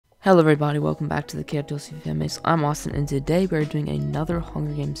Hello everybody, welcome back to the KotLC Fanbase. I'm Austin and today we're doing another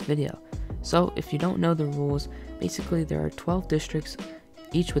Hunger Games video. So if you don't know the rules, basically there are 12 districts,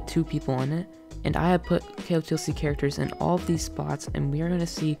 each with 2 people in it, and I have put KotLC characters in all of these spots and we are going to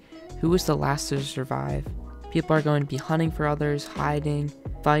see who is the last to survive. People are going to be hunting for others, hiding,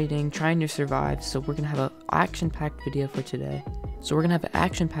 fighting, trying to survive, so we're going to have an action-packed video for today.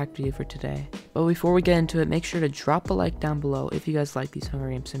 But before we get into it, make sure to drop a like down below if you guys like these Hunger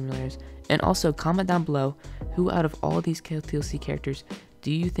Games simulators. And also comment down below who out of all these KotLC characters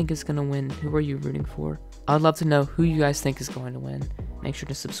do you think is going to win? Who are you rooting for? I'd love to know who you guys think is going to win. Make sure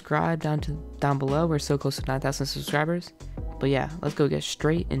to subscribe down below. We're so close to 9,000 subscribers. But yeah, let's go get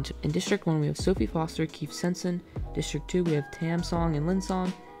straight into. In District 1 we have Sophie Foster, Keefe Sencen. District 2 we have Tam Song and Lin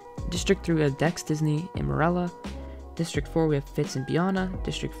Song. District 3 we have Dex, Disney, and Morella. District 4 we have Fitz and Biana.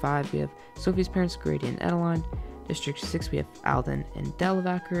 District 5 we have Sophie's parents, Grady and Adeline. District 6 we have Alden and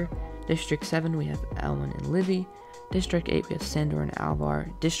Vacker. District 7 we have Elwin and Livy. District 8 we have Sandor and Alvar.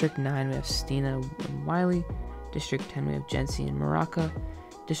 District 9 we have Stina and Wiley. District 10 we have Jency and Maraca.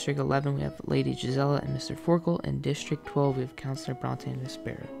 District 11 we have Lady Gisela and Mr. Forkle. And District 12 we have Councillor Bronte and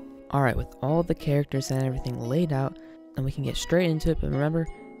Vespera. Alright, with all the characters and everything laid out, and we can get straight into it, but remember,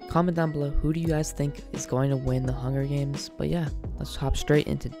 comment down below who do you guys think is going to win the Hunger Games. But yeah, let's hop straight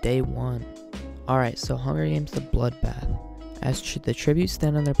into day 1. Alright, so Hunger Games the Bloodbath. As the tributes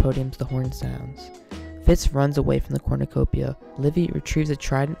stand on their podiums, the horn sounds. Fitz runs away from the cornucopia. Livy retrieves a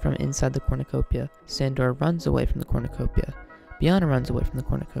trident from inside the cornucopia. Sandor runs away from the cornucopia. Biana runs away from the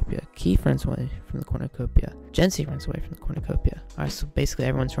cornucopia. Keefe runs away from the cornucopia. Jency runs away from the cornucopia. Alright, so basically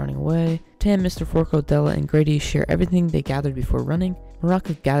everyone's running away. Tam, Mr. Forkle, Della, and Grady share everything they gathered before running.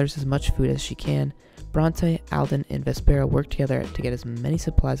 Maraca gathers as much food as she can. Bronte, Alden, and Vespera work together to get as many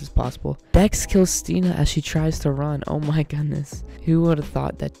supplies as possible. Dex kills Stina as she tries to run. Oh my goodness. Who would have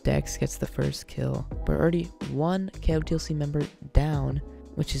thought that Dex gets the first kill? We're already one KotLC member down,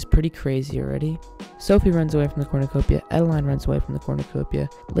 which is pretty crazy already. Sophie runs away from the cornucopia. Adeline runs away from the cornucopia.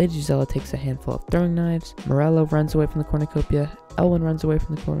 Lady Gisela takes a handful of throwing knives. Morello runs away from the cornucopia. Elwin runs away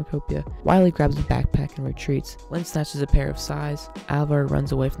from the cornucopia. Wiley grabs a backpack and retreats. Lynn snatches a pair of sais. Alvar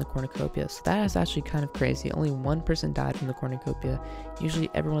runs away from the cornucopia. So that is actually kind of crazy. Only one person died from the cornucopia. Usually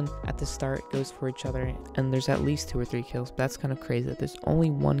everyone at the start goes for each other and there's at least 2 or 3 kills. But that's kind of crazy that there's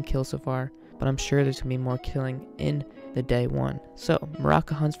only 1 kill so far. But I'm sure there's going to be more killing in the day 1. So,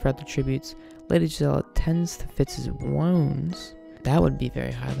 Maraca hunts for other tributes. Lady Gisela tends to Fitz's wounds. That would be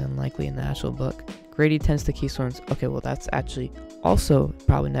very highly unlikely in the actual book. Grady tends to Keefe's wounds. Okay, well that's actually also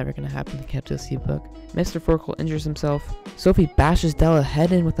probably never going to happen in the KotLC book. Mr. Forkle injures himself. Sophie bashes Della's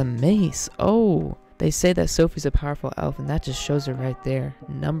head in with a mace. Oh, they say that Sophie's a powerful elf and that just shows it right there.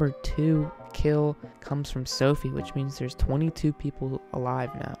 Number 2 kill comes from Sophie, which means there's 22 people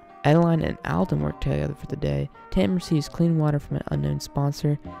alive now. Adeline and Alden work together for the day. Tam receives clean water from an unknown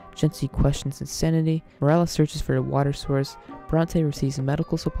sponsor. Jency questions insanity. Morella searches for a water source. Bronte receives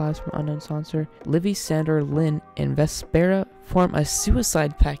medical supplies from an unknown sponsor. Livy, Sandor, Lynn, and Vespera form a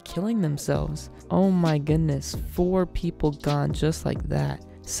suicide pact, killing themselves. Oh my goodness, 4 people gone just like that.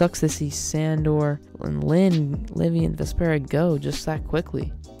 Sucks to see Sandor and Lynn, Livy, and Vespera go just that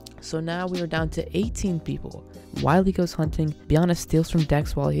quickly. So now we are down to 18 people. Wiley goes hunting. Biana steals from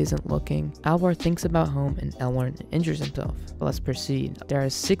Dex while he isn't looking. Alvar thinks about home and Elwin injures himself. But let's proceed. There are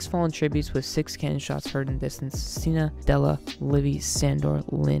 6 fallen tributes with 6 cannon shots heard in distance. Stina, Della, Livy, Sandor,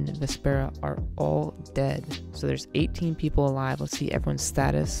 Lynn, and Vespera are all dead. So there's 18 people alive. Let's see everyone's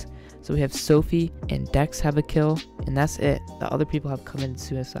status. So we have Sophie and Dex have a kill, and that's it. The other people have committed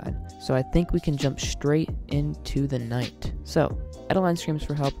suicide. So I think we can jump straight into the night. So Adeline screams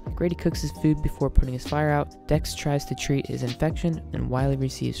for help. Grady cooks his food before putting his fire out. Dex tries to treat his infection, and Wiley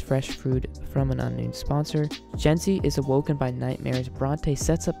receives fresh food from an unknown sponsor. Jency is awoken by nightmares. Bronte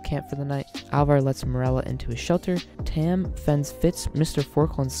sets up camp for the night. Alvar lets Morella into his shelter. Tam fends Fitz, Mr.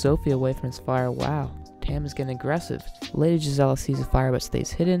 Forkle, and Sophie away from his fire. Wow. Tam is getting aggressive. Lady Gisela sees a fire but stays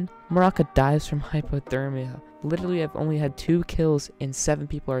hidden. Maraca dies from hypothermia. Literally, I've only had 2 kills and 7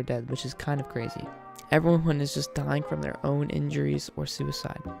 people are dead, which is kind of crazy. Everyone is just dying from their own injuries or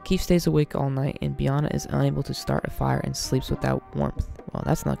suicide. Keefe stays awake all night and Biana is unable to start a fire and sleeps without warmth. Well,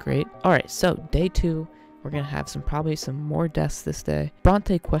 that's not great. Alright, so day 2. We're going to have probably some more deaths this day.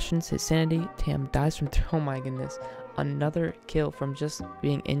 Bronte questions his sanity. Tam dies from oh my goodness. Another kill from just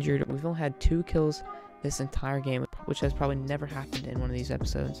being injured. We've only had 2 kills this entire game, which has probably never happened in one of these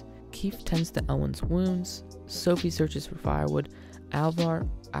episodes. Keefe tends to Elwin's wounds. Sophie searches for firewood. Alvar,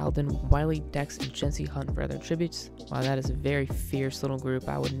 Alden, Wiley, Dex, and Jency hunt for other tributes. Wow, that is a very fierce little group.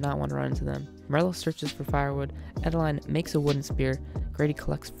 I would not want to run into them. Morello searches for firewood. Adeline makes a wooden spear. Grady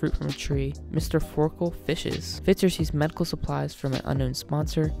collects fruit from a tree. Mr. Forkle fishes. Fitz receives medical supplies from an unknown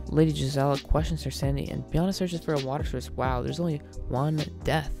sponsor. Lady Giselle questions her sanity, and Biana searches for a water source. Wow, there's only one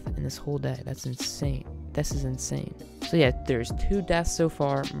death in this whole day. That's insane. This is insane. So yeah, there's 2 deaths so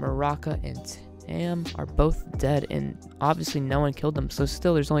far. Maraka and Tam are both dead, and obviously no one killed them. So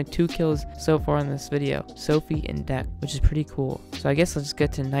still, there's only 2 kills so far in this video. Sophie and Deck, which is pretty cool. So I guess let's just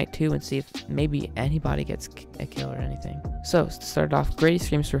get to night 2 and see if maybe anybody gets a kill or anything. So to start off, Grady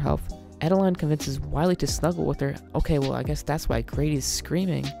screams for help. Adeline convinces Wiley to snuggle with her. Okay, well, I guess that's why Grady's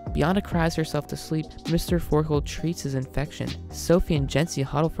screaming. Biana cries herself to sleep. Mr. Forkle treats his infection. Sophie and Jency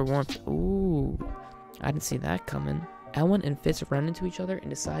huddle for warmth. Ooh, I didn't see that coming. Elwin and Fitz run into each other and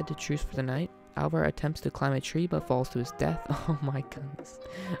decide to truce for the night. Alvar attempts to climb a tree but falls to his death. Oh my goodness.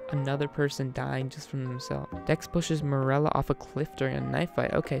 Another person dying just from himself. Dex pushes Morella off a cliff during a knife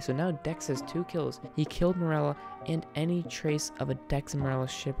fight. Okay, so now Dex has 2 kills. He killed Morella and any trace of a Dex and Morella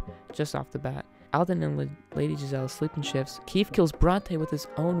ship just off the bat. Alden and Lady Giselle sleep in shifts. Keefe kills Bronte with his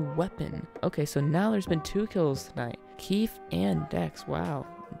own weapon. Okay, so now there's been 2 kills tonight. Keefe and Dex. Wow.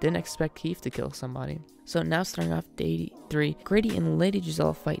 Didn't expect Keefe to kill somebody. So now starting off day 3, Grady and Lady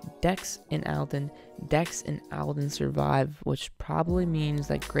Giselle fight Dex and Alden. Dex and Alden survive, which probably means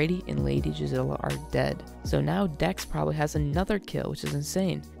that Grady and Lady Giselle are dead. So now Dex probably has another kill, which is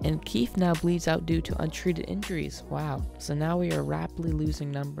insane. And Keefe now bleeds out due to untreated injuries. Wow. So now we are rapidly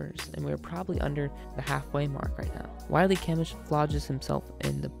losing numbers, and we are probably under the halfway mark right now. Wiley camouflages himself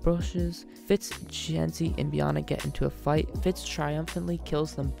in the bushes. Fitz, Jency, and Biana get into a fight. Fitz triumphantly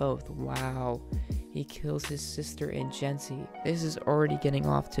kills them both. Wow. He kills his sister and Jency. This is already getting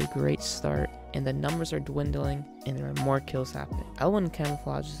off to a great start, and the numbers are dwindling, and there are more kills happening. Elwin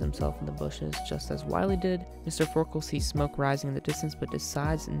camouflages himself in the bushes, just as Wiley did. Mr. Forkle sees smoke rising in the distance, but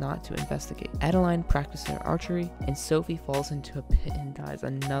decides not to investigate. Adeline practices her archery, and Sophie falls into a pit and dies.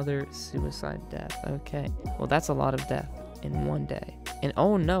 Another suicide death. Okay, well that's a lot of death in one day. And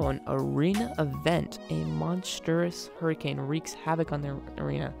oh no, an arena event. A monstrous hurricane wreaks havoc on the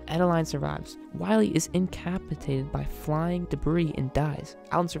arena. Adeline survives. Wiley is incapacitated by flying debris and dies.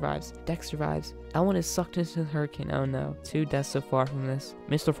 Alden survives. Dex survives. Elwin is sucked into the hurricane. Oh no, 2 deaths so far from this.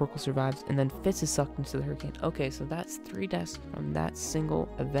 Mr. Forkle survives, and then Fitz is sucked into the hurricane. Okay, so that's 3 deaths from that single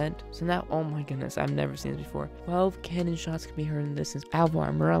event. So now, oh my goodness, I've never seen this before. 12 cannon shots can be heard in the distance.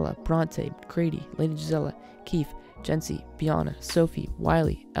 Alvar, Morella, Bronte, Grady, Lady Giselle, Keefe, Jency, Biana, Sophie,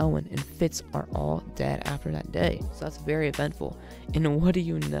 Wiley, Elwin, and Fitz are all dead after that day. So that's very eventful. And what do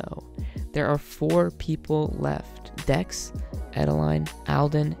you know? There are 4 people left. Dex, Adeline,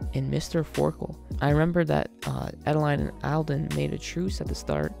 Alden, and Mr. Forkle. I remember that Adeline and Alden made a truce at the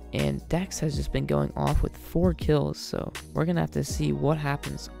start, and Dex has just been going off with 4 kills, so we're gonna have to see what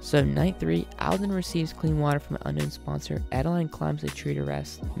happens. So night 3, Alden receives clean water from an unknown sponsor. Adeline climbs a tree to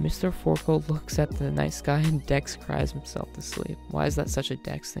rest. Mr. Forkle looks at the night sky, and Dex cries himself to sleep. Why is that such a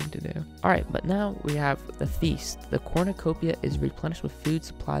Dex thing to do? Alright, but now we have the feast. The cornucopia is replenished with food,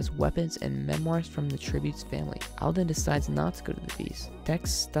 supplies, weapons, and memoirs from the tribute's family. Alden decides not to go to the feast.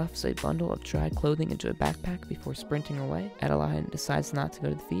 Dex stuffs a bundle of dry clothing into a backpack before sprinting away. Adeline decides not to go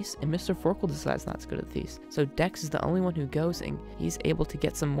to the feast, and Mr. Forkle decides not to go to the feast. So Dex is the only one who goes, and he's able to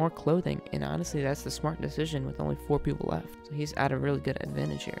get some more clothing, and honestly that's the smart decision with only 4 people left. So he's at a really good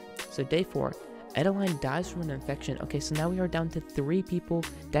advantage here. So day 4, Adeline dies from an infection. Okay, so now we are down to 3 people.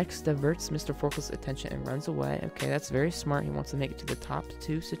 Dex diverts Mr. Forkle's attention and runs away. Okay, that's very smart. He wants to make it to the top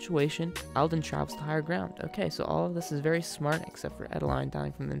 2 situation. Alden travels to higher ground. Okay, so all of this is very smart except for Adeline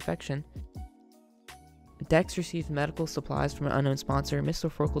dying from the infection. Dex receives medical supplies from an unknown sponsor.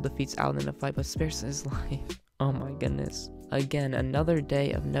 Mr. Forkle defeats Alden in a fight but spares his life. Oh my goodness. Again, another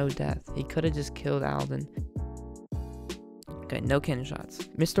day of no death. He could have just killed Alden. Okay, no cannon shots.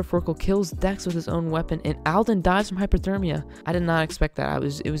 Mr. Forkle kills Dex with his own weapon, and Alden dies from hypothermia. I did not expect that.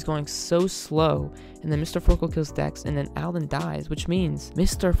 It was going so slow, and then Mr. Forkle kills Dex, and then Alden dies, which means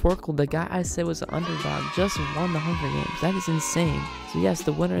Mr. Forkle, the guy I said was an underdog, just won the Hunger Games. That is insane. So yes,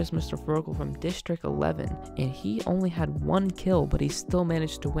 the winner is Mr. Forkle from District 11, and he only had 1 kill, but he still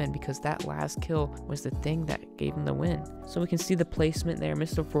managed to win because that last kill was the thing that gave him the win. So we can see the placement there.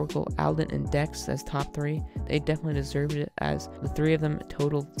 Mr. Forkle, Alden, and Dex as top 3. They definitely deserved it, as the 3 of them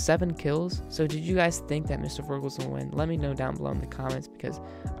totaled 7 kills. So did you guys think that Mr. Forkle was going to win? Let me know down below in the comments, because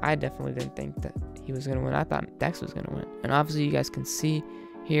I definitely didn't think that he was going to win. I thought Dex was going to win. And obviously you guys can see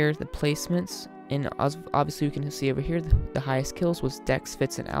here the placements, and obviously you can see over here the highest kills was Dex,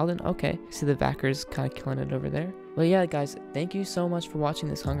 Fitz, and Alden. Okay, see the Vackers kind of killing it over there. Well, yeah, guys, thank you so much for watching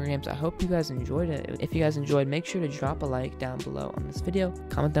this Hunger Games. I hope you guys enjoyed it. If you guys enjoyed, make sure to drop a like down below on this video.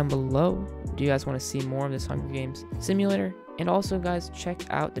 Comment down below, do you guys want to see more of this Hunger Games simulator? And also, guys, check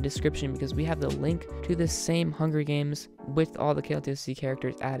out the description because we have the link to the same Hunger Games with all the KotLC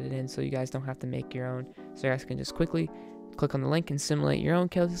characters added in, so you guys don't have to make your own. So you guys can just quickly click on the link and simulate your own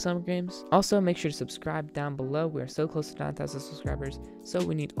KotLC Hunger Games. Also, make sure to subscribe down below. We are so close to 9,000 subscribers, so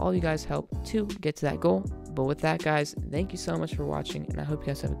we need all you guys' help to get to that goal. But with that, guys, thank you so much for watching, and I hope you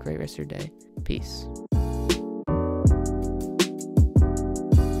guys have a great rest of your day. Peace.